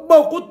olukusa okukuba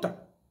okutta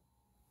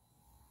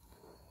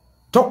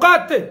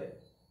tokate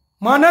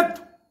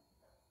mwanatu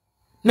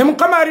ne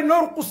Mukama alina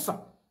olukusa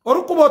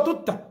olukuba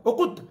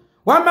okutta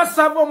wamma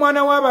ssaava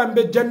omwana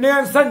w'abambejja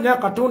neyansanya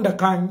akatonda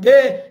kange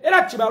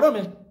era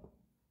kibalome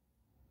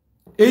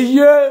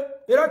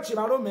era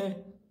kibalome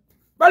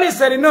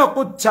poliisi erina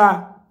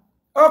okutta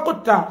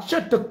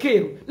shuuti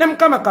Tukeeru ne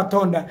Mukama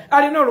Katonda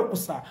alina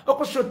olukusa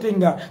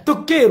okushuutinga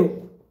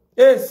Tukeeru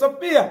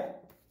Sofia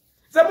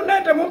ze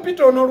munaye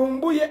temumpita ono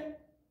lumbuye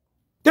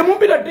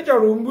temumpita tika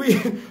lumbuye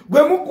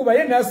gwe mukuba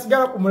ye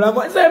nasigala ku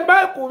mulamu ze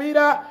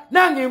mbakubira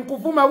nange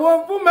nkuvuma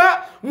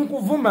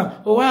nkuvuma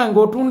owange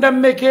otunda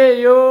mmeka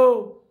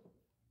eyo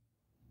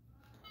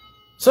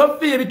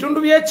Sofia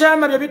ebitundu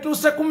by'ekyama bye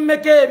bituuse ku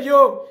mmeka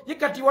ebyo ye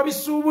kati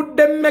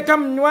wabisuubudde mmeka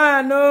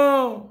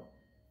munywano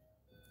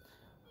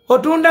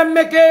otunda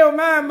mmeka eyo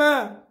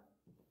maama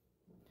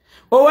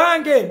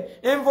owange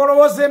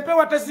envolowoze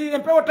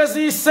empewo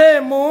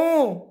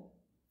teziyiseemu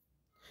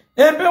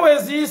empewo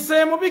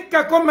eziyiseemu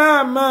bikkako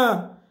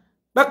maama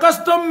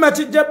bakasitoma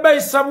kijja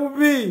bayisa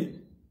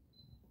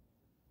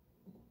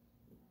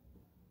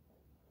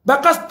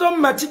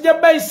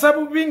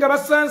bubi nga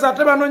basanze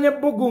ate banonye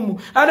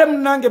ebbugumu ate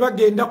munange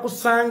bagenda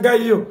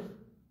kusangayo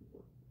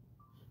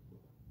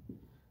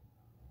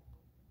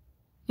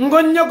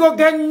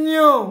ng'onnyogoga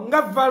nnyo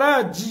nga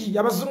valaaji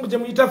abazungu gye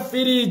muyita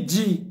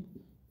firiigi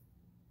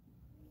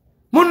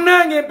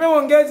munange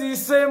empewo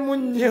ng'eziyiseemu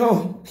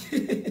nnyo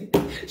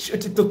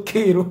shuuti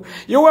Tukeeru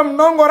yowe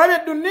Munonga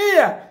olabye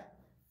Dunia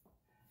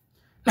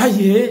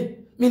naye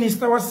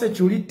minisita wa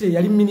security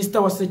yali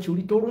minisita wa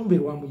security olumbe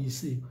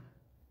lwamuyiseewo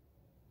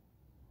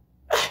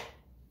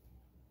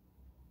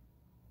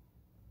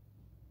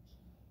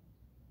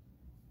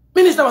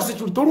minisita wa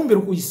security olumbe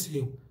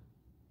lukuyiseewo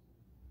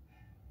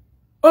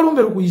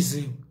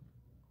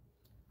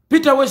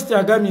Peter West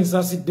agambye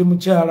nsaasidde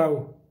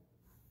mukyalawo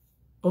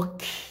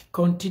okay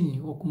continue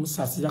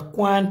okumusaasira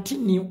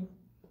continue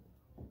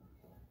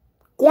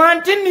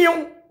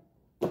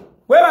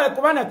webale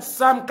kubana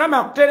kisaamu kama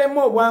akuteremu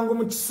obwangu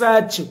mu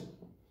kisa kyo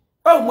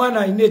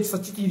omwana alina ekisa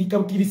kitiirika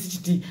butirisi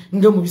kiti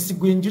nga mubisi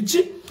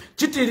gw'enjuki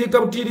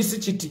kitiirika butirisi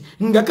kiti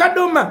nga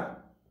kadoma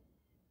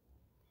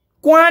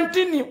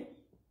continue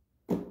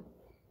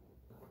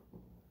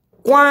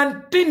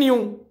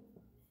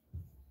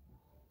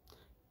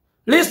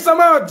Lisa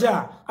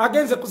moja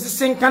agenze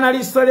kusisinkana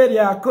liso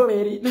lyako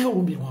eri naye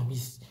olumbe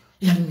lwamuyisi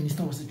yali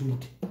minisita wa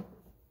security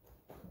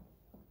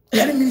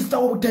yali minisita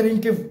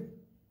w'obutebenkevu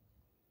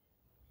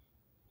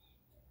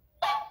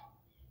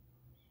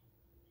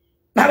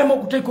n'alema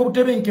okuteeka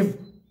obutebenkevu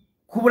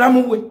ku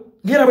bulamu bwe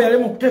ng'era bwe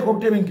yalema okuteeka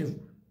obutebenkevu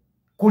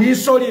ku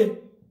liiso lye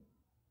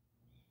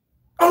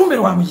olumbe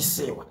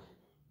lwamuyiseewa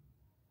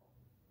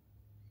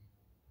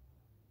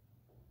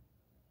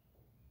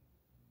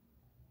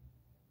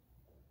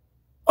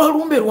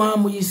olumbe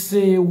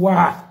lwamuyiseewa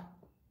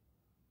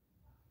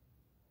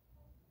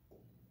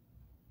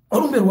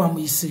olumbe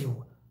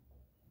lwamuyiseewa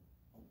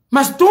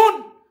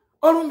Mastone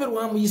olumbe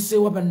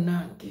lwamuyiseewa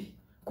bannange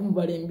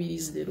kumubala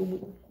embirizi leero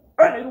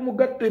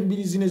mugatta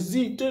embirizi ne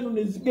ziyita eno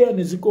ne zigenda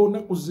ne zikoona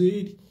ku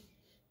zeeri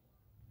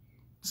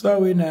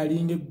saawa eno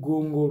alinga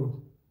eggongolo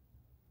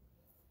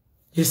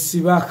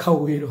esiba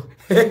akawero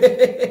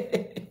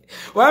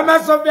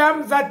wamaso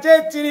byamuza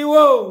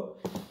kyekiriwo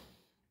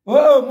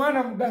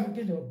mwana mugambe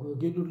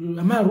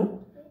genda amaru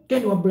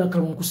genda wa Black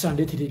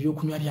lunkusandeetere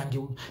ebyokunywa byange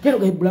genda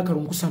ga Black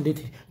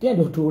lunkusandeetere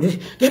genda otuule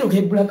genda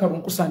ga Black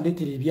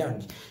lunkusandeetere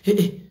ebyange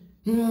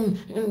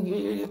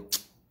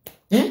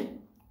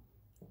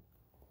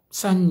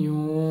sanyu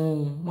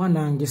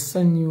mwanange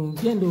sanyu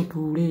genda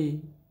otuule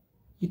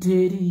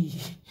iteeri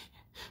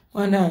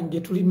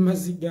mwanange tuli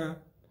maziga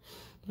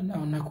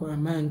naona kwa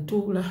amani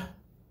tuula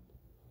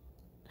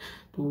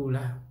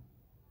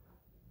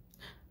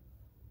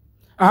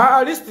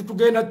alisti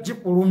tugenda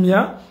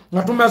jipulumya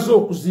nga tumaze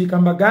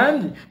okuziika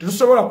mbagandi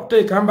tetusobola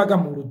kuteeka mbaga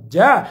mu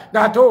lujja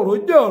ng'ate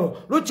olujja olwo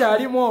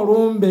lukyalimu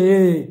olumbe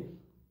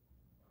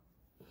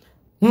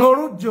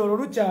ng'olujja olwo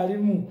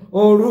lukyalimu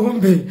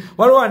olumbe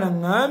waliwo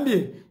anaŋŋambye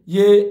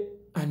ye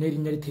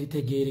anerinnya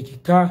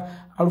literitegeerekeka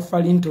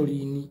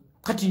alufalintolini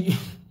kati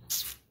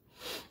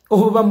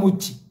oba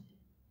muki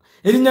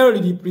erinnya lyo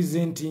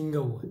liripresentinga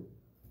we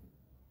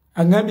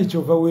aŋŋambye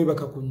kyova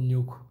weebaka ku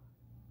nnyoko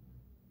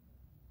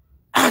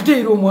ate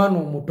era omwana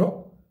omuto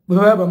bwe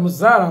baba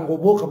bamuzaala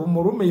ng'obwoka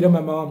bumuluma era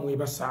mama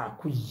wamwebasa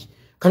akwiye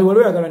kale wali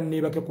oyagala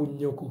nneebake ku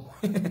nnyoko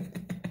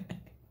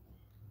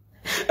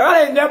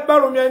ale nja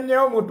balumya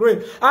nnyo omutwe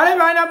ale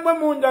baana mmwe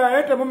munjagala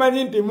naye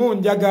temumanyi nti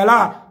munjagala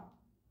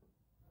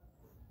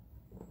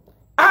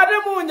ate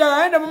munjagala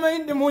naye temumanyi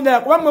nti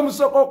munjagala kuba mmwe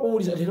musooka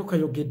okuwuliza leero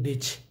kayogedde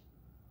ki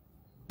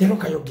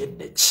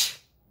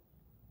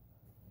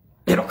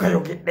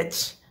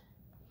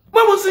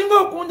mwe musinga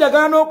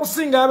okunjagala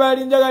n'okusinga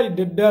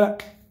abalinjagalidde ddala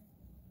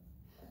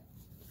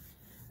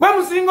mwe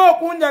musinga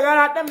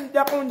okunjagala ate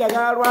mujja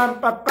kunjagala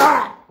lwampaka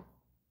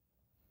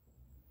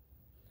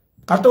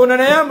Katonda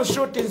naye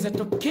amushuutinze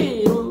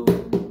tukiiru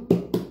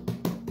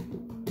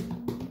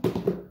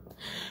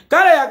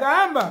kale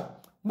yagamba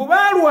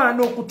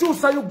mubalwana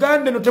okukyusa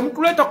Uganda eno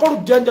temutuleetako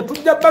lujjanja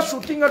tujja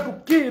bashuutinga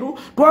tukiiru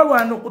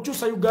twalwana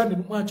okukyusa Uganda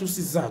eno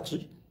mwakyusiza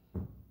ki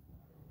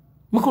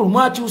mukulu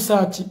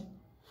mwakyusa ki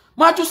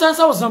mwakyusa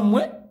nsawo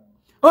zammwe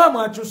oba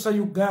mwakyusa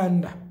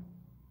Uganda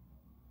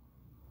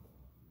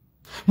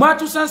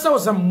mwakyusa nsawo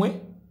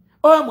zammwe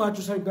oba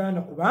mwakyusa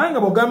Uganda kubanga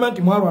bw'ogamba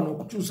nti mwalwana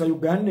okukyusa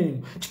Uganda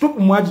eno kituufu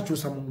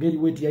mwagikyusa mu ngeri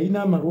weti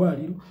yalina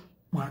amalwaliro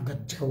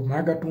mwagattawo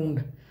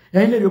mwagatunda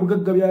yalina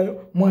ebyobugagga byayo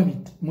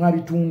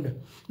mwabitunda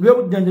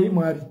ebyobujjanjabi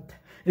mwabitta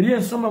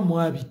ebyensoma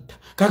mwabitta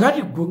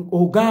kakati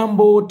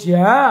ogamba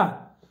otya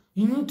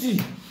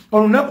nti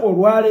olunaku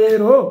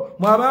olwaleero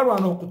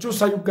mwabalwana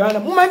okukyusa Uganda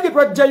mumanyi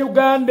twajja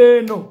Uganda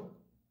eno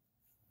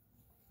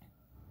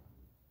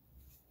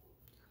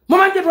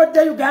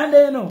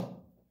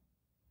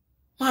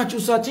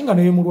mwakyusa ki nga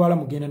naye mulwala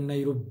mugenda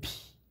Nairobi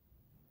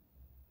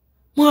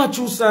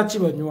mwakyusa ki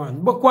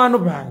banywanyi bakwano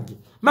bange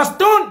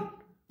Mastone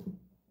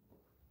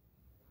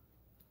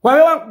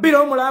wabe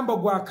wankubira omulambo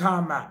gwa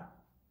Kaama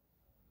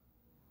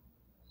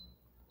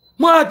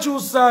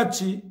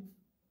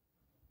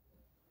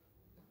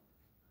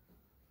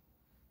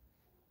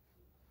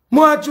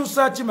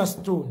mwakyusa ki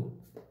Mastone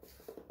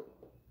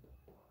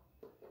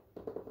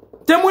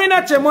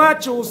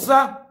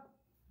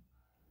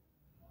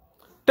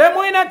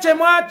temwina kye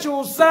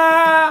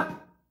mwakyusa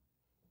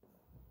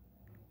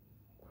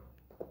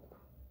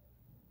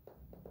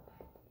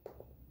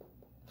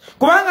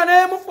kubanga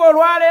naye mufa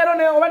olwaleero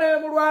naye oba naye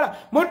mulwala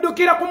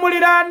muddukira ku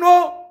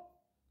muliraano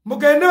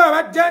mugende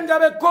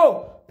babajjanjabeko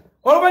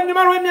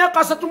oluvannyuma lw'emyaka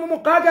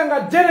 36 nga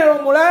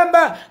General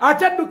Mulamba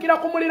ataddukira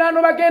ku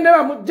muliraano bagende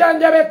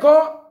bamujjanjabeko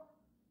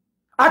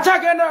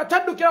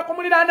ataddukira ku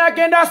muliraano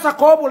agenda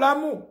asaka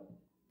obulamu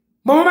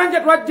mumanyi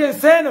twajja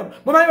ensi eno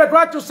mumanyi bwe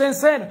twakyusa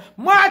ensi eno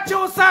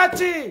mwakyusa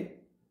ki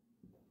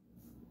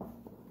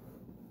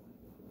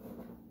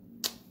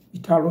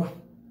italo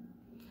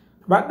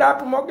abadde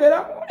atumogera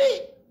muli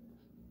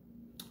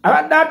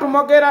abadde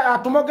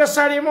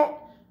atumogesa limu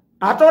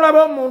ate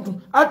olaba omuntu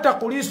atta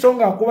ku liiso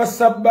ng'akuba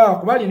sabbaawa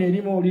kuba lino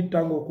erimu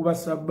olitta ng'okuba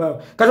sabbaawa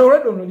kati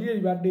olwedde ono liri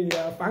libadde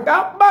lyafa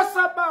ng'akuba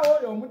sabbaawa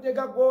oyo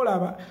omujega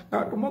gw'olaba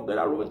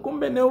ng'atumogera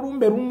kumbe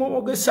n'olumbe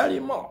lumumogesa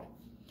limu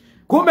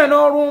kumbe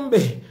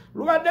n'olumbe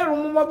lubadde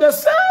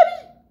lumumogesa ali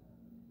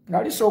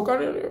nga lisooka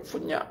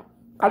lifunya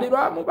kali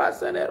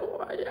lwamubase ne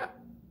luwaya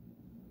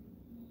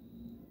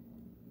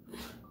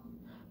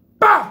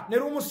pa ne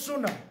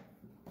lumusuna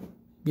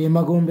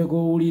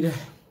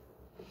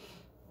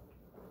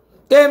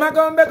ge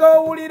magombe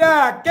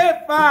g'owulira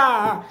kefa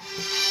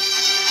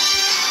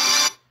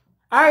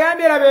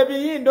agambye laba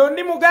ebiyindo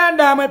ndi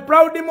Muganda amwe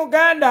proud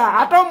Muganda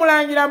ate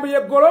omulangira mbu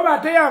yeggoloba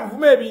ate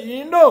yanvuma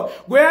ebiyindo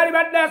gwe yali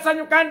badde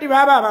asanyuka nti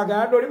baba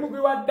abaganda oli mugwi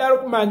wa ddala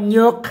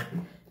okumanyoka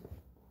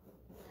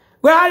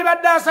Bwali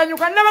badde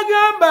asanyuka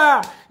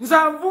nabagamba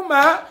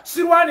nzanvuma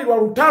sirwanirwa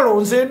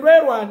lutalo nze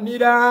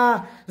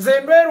ndwerwanira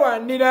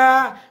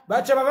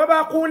bacha baba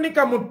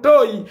bakuunika mu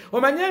ttooyi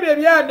omanye ebyo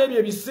ebyana ebyo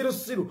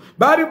ebisirusiru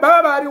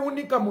baba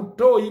baliwunika mu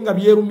ttooyi nga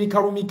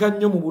byerumika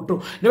nnyo mu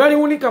buto ne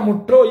baliwunika mu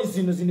ttooyi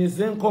zino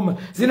ez'enkoma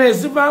zino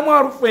ezivaamu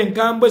alufu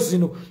enkambwe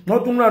zino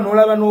n'otunula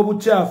n'olaba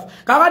n'obukyafu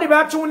kabali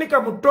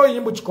bakiwunika mu ttooyi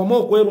mbu kikome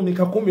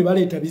okwerumika kumbi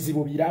baleeta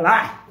bizibu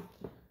birala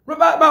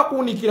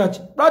bakuunikira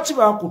ki lwaki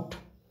bakutta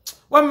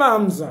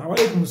Wamamza,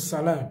 walaikum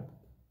salam.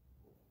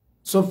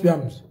 Sofia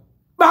Mza.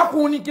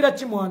 Bakuunikira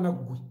ki mwana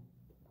gwe.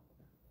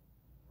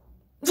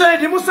 Nze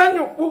ndi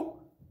musanyufu.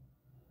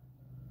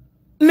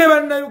 Ne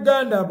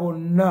bannayuganda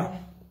bonna.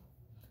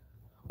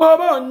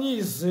 Oba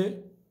onyiize,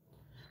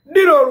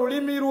 ddira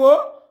olulimi lwo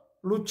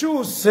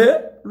lukyuse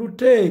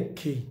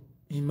luteeke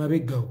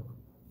emabegawo.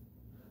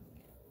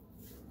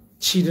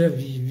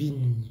 Kirabibi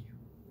nnyo.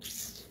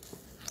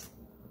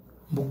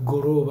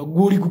 Bugoroba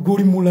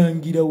guli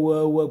mulangira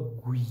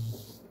waggwi.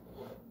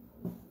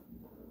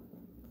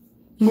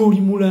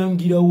 Noli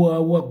mulangira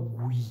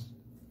waggwi.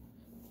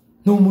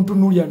 N'omuntu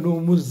nulya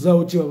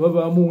n'omuzaawo kye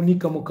baba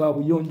bamuwunika mu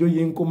kaabuyonjo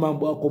y'enkoma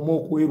mbu akoma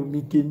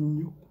okwerumika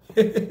ennyo.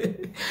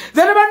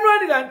 Zene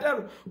banwanira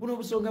ntalo buno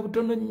obusonga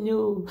butono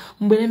nnyo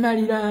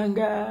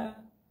mbwemaliranga.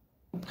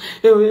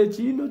 Ewe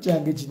ekino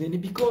kyange kinene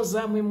because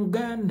I'm a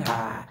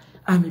Muganda.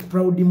 I'm a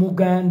proud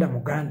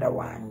Muganda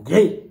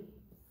wange.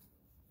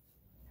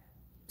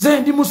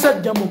 Zendi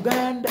musajja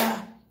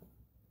Muganda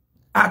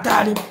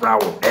atali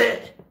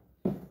proud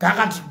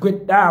kakati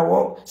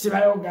gweddawo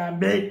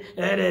sibayogambe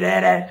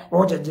ererere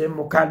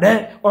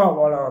otejemukane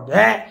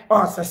obologe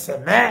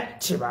oseseme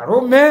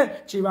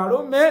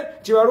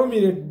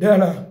kibalumire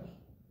ddala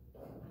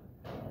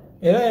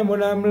era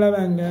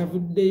emunamulaba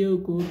ng'avuddeyo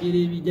okwogera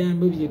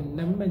ebijambo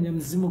byonna mumanya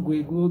muzimu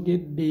gwe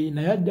gwogedde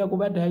naye ajja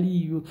kuba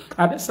taliiyo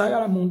ate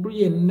saagala muntu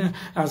yenna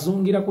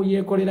azungira ku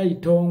yeekolera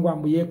itongwa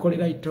mbu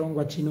yeekolera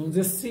itongwa kino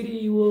nze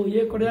siriiwo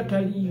yeekolera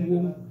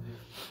taliiwo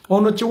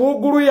ono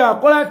kiwuugulu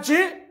yakola ki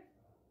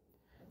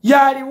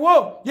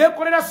yaliwo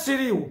yeekolera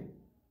siriiwo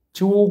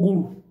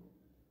kiwuugulu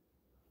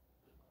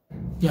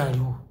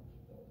yaliwo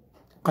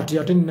kati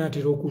ate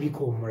nnaatera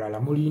okubika omulala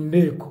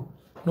mulindeeko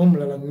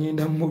n'omulala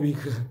ngenda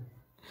mubika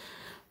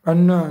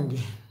Annange.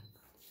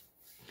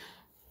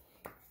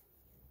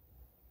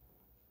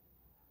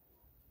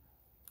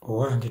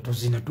 Owange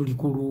tozina tuli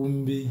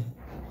kulumbe.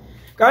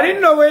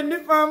 Kalino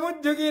wendifa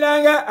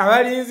mujjukiranga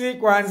abalinzi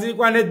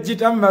kwanzikwa ne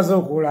jita mmaze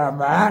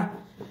okulamba.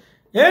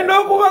 Yenda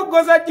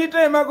okubagoza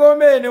jita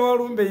emagombe ne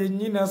walumbe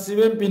yennyina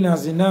sibe mpina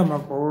zina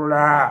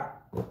amakula.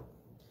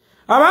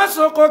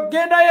 Amasoko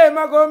genda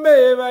emagombe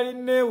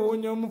yebaline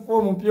wunyo mufu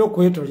omupya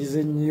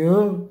okwetolize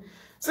nnyo.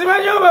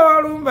 Simanyoba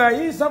walumba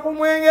yisa ku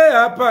mwenge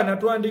hapana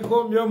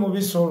twandikombyo mu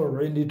bisolo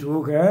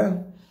lwendituuka.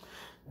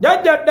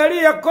 Jajja ddali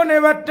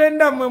yakone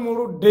batenda mwe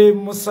muludde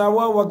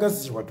musawa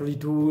wagazi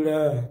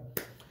watulituula.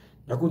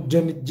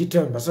 Nakujja ne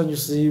jita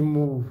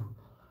mbasanyusimu.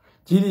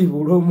 Kiri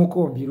bulo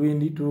omukombi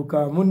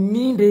lwendituuka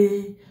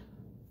munninde.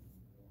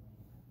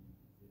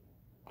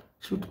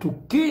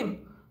 Shutukina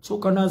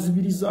soka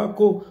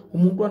nazibirizaako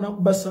omuntu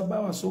anakuba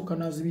sabawa soka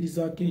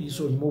nazibirizaako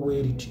eriso limu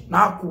bweriti.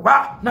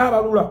 Nakuba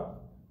n'abalula.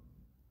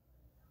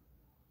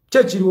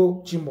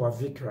 Chechiro chimbo wa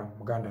Vikram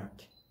Muganda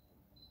wake.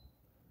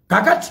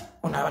 Kakati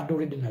onabadde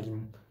already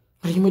nalimu.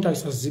 Nalimu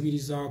etalisa zibiri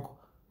zaako.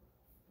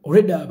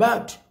 Already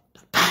about.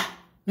 Tata.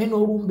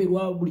 Neno olumbe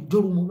lwa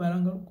bulijjo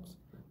lumubalanga lukozi.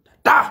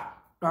 Tata.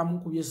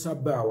 Lwamukubye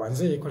sabbaawa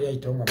nze yeekolera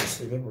itonga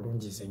musibe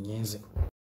bulungi ze nyenze.